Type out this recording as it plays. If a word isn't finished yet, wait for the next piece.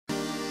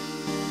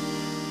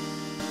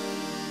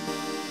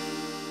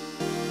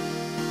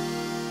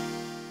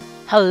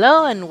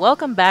Hello and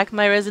welcome back,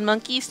 my resin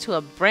monkeys, to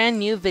a brand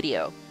new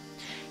video.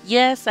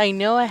 Yes, I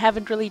know I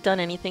haven't really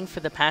done anything for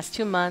the past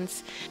 2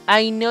 months.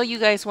 I know you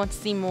guys want to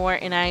see more,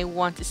 and I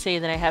want to say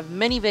that I have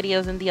many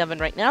videos in the oven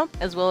right now,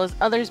 as well as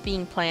others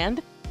being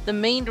planned. The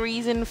main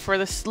reason for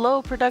the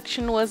slow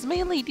production was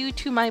mainly due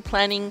to my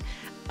planning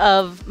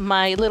of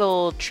my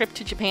little trip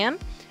to Japan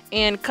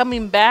and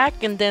coming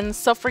back and then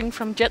suffering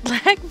from jet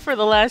lag for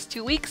the last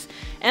 2 weeks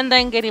and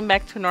then getting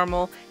back to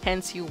normal,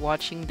 hence you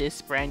watching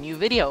this brand new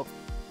video.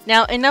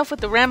 Now, enough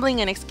with the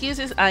rambling and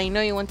excuses. I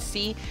know you want to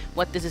see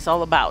what this is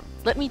all about.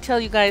 Let me tell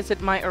you guys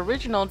that my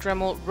original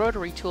Dremel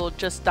rotary tool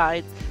just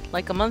died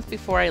like a month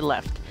before I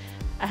left.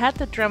 I had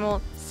the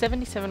Dremel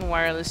 77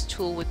 wireless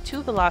tool with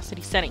 2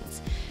 velocity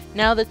settings.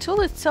 Now, the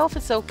tool itself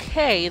is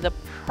okay, the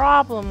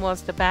problem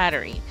was the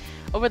battery.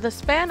 Over the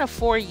span of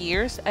 4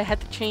 years, I had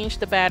to change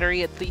the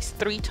battery at least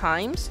 3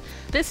 times.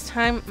 This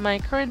time, my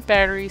current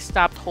battery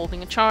stopped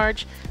holding a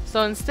charge,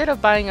 so instead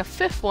of buying a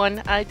 5th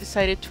one, I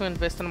decided to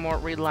invest in a more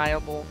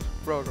reliable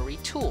rotary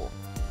tool.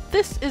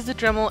 This is the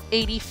Dremel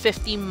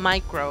 8050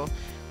 Micro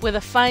with a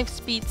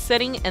 5-speed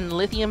setting and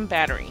lithium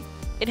battery.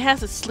 It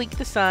has a sleek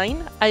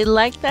design. I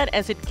like that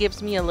as it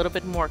gives me a little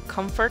bit more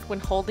comfort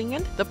when holding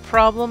it. The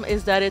problem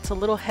is that it's a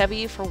little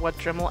heavy for what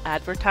Dremel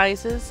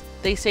advertises.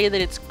 They say that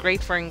it's great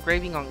for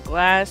engraving on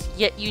glass,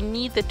 yet you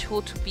need the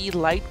tool to be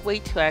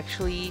lightweight to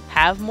actually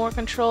have more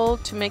control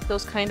to make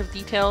those kind of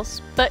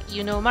details. But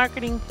you know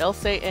marketing, they'll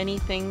say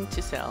anything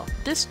to sell.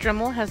 This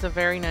Dremel has a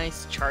very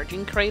nice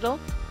charging cradle,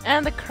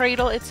 and the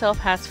cradle itself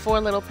has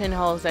 4 little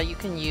pinholes that you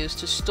can use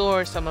to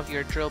store some of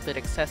your drill bit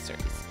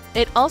accessories.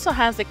 It also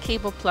has a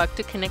cable plug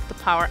to connect the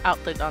power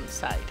outlet on the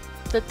side.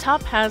 The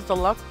top has the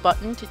lock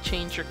button to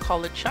change your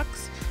collet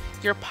chucks,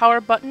 your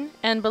power button,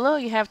 and below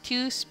you have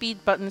 2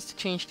 speed buttons to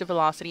change the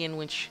velocity in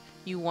which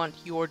you want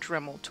your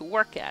Dremel to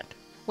work at.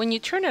 When you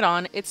turn it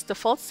on, its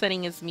default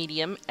setting is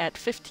medium at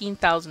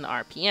 15,000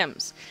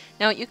 RPMs.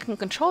 Now you can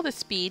control the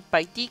speed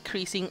by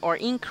decreasing or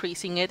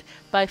increasing it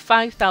by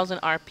 5,000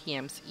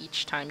 RPMs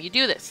each time you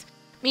do this,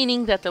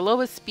 meaning that the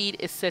lowest speed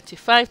is set to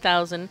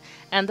 5,000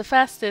 and the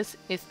fastest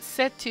is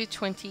set to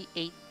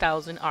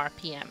 28,000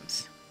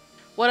 RPMs.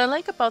 What I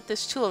like about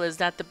this tool is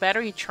that the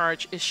battery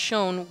charge is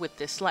shown with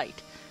this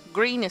light.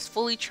 Green is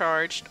fully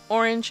charged,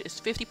 orange is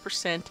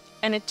 50%,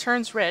 and it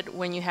turns red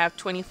when you have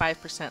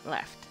 25%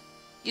 left.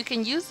 You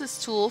can use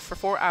this tool for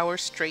 4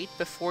 hours straight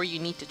before you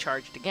need to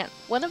charge it again.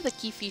 One of the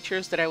key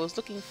features that I was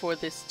looking for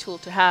this tool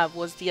to have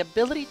was the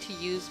ability to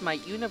use my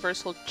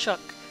universal chuck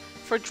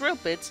for drill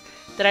bits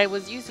that I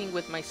was using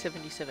with my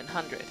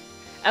 7700.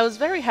 I was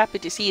very happy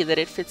to see that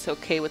it fits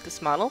okay with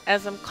this model,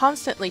 as I'm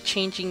constantly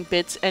changing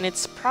bits and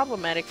it's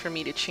problematic for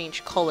me to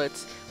change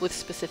collets with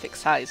specific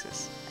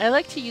sizes. I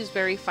like to use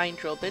very fine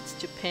drill bits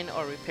to pin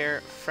or repair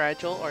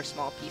fragile or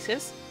small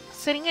pieces.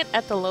 Setting it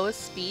at the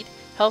lowest speed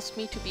helps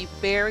me to be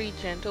very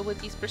gentle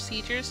with these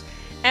procedures,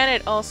 and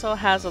it also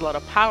has a lot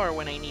of power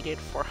when I need it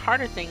for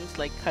harder things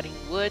like cutting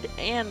wood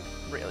and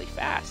really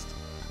fast.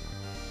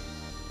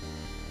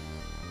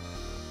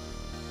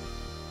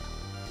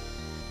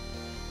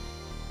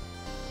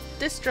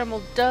 This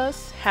Dremel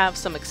does have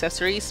some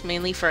accessories,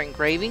 mainly for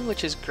engraving,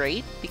 which is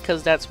great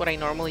because that's what I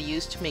normally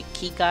use to make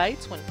key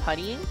guides when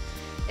puttying.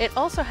 It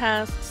also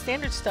has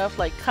standard stuff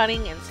like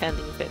cutting and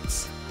sanding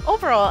bits.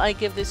 Overall, I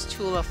give this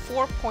tool a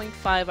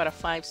 4.5 out of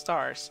 5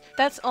 stars.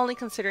 That's only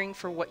considering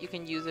for what you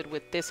can use it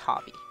with this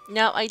hobby.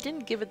 Now, I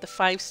didn't give it the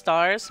 5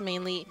 stars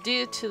mainly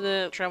due to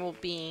the Dremel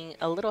being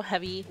a little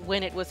heavy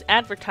when it was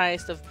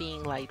advertised of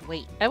being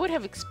lightweight. I would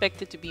have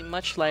expected to be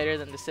much lighter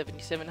than the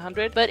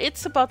 7700, but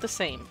it's about the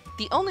same.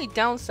 The only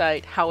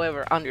downside,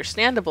 however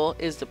understandable,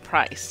 is the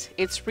price.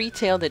 It's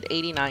retailed at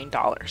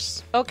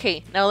 $89.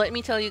 Okay, now let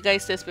me tell you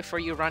guys this before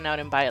you run out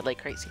and buy it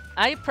like crazy.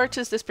 I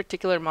purchased this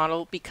particular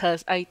model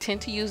because I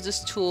tend to use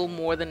this tool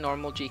more than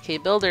normal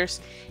GK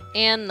builders,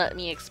 and let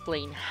me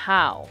explain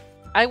how.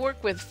 I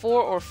work with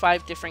 4 or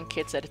 5 different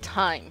kits at a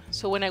time,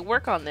 so when I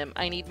work on them,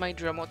 I need my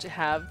Dremel to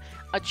have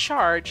a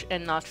charge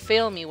and not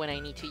fail me when I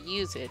need to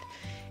use it.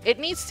 It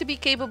needs to be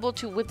capable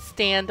to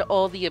withstand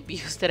all the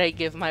abuse that I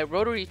give my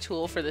rotary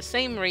tool for the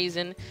same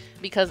reason,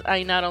 because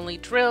I not only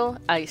drill,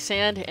 I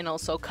sand and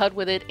also cut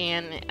with it,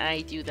 and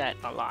I do that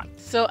a lot.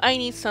 So I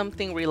need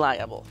something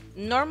reliable.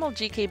 Normal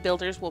GK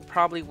builders will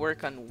probably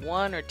work on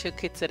 1 or 2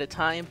 kits at a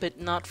time, but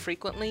not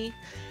frequently,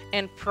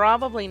 and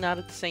probably not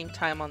at the same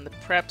time on the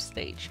prep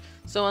stage.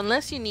 So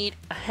unless you need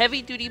a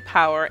heavy-duty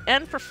power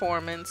and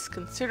performance,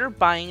 consider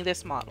buying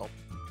this model.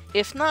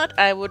 If not,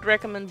 I would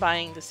recommend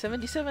buying the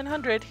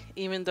 7700,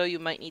 even though you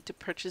might need to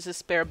purchase a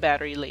spare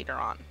battery later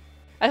on.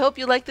 I hope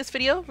you liked this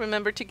video.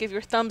 Remember to give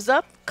your thumbs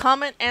up,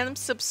 comment, and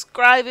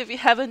subscribe if you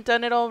haven't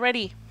done it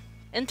already.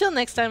 Until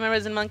next time, my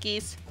resin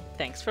monkeys,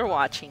 thanks for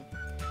watching.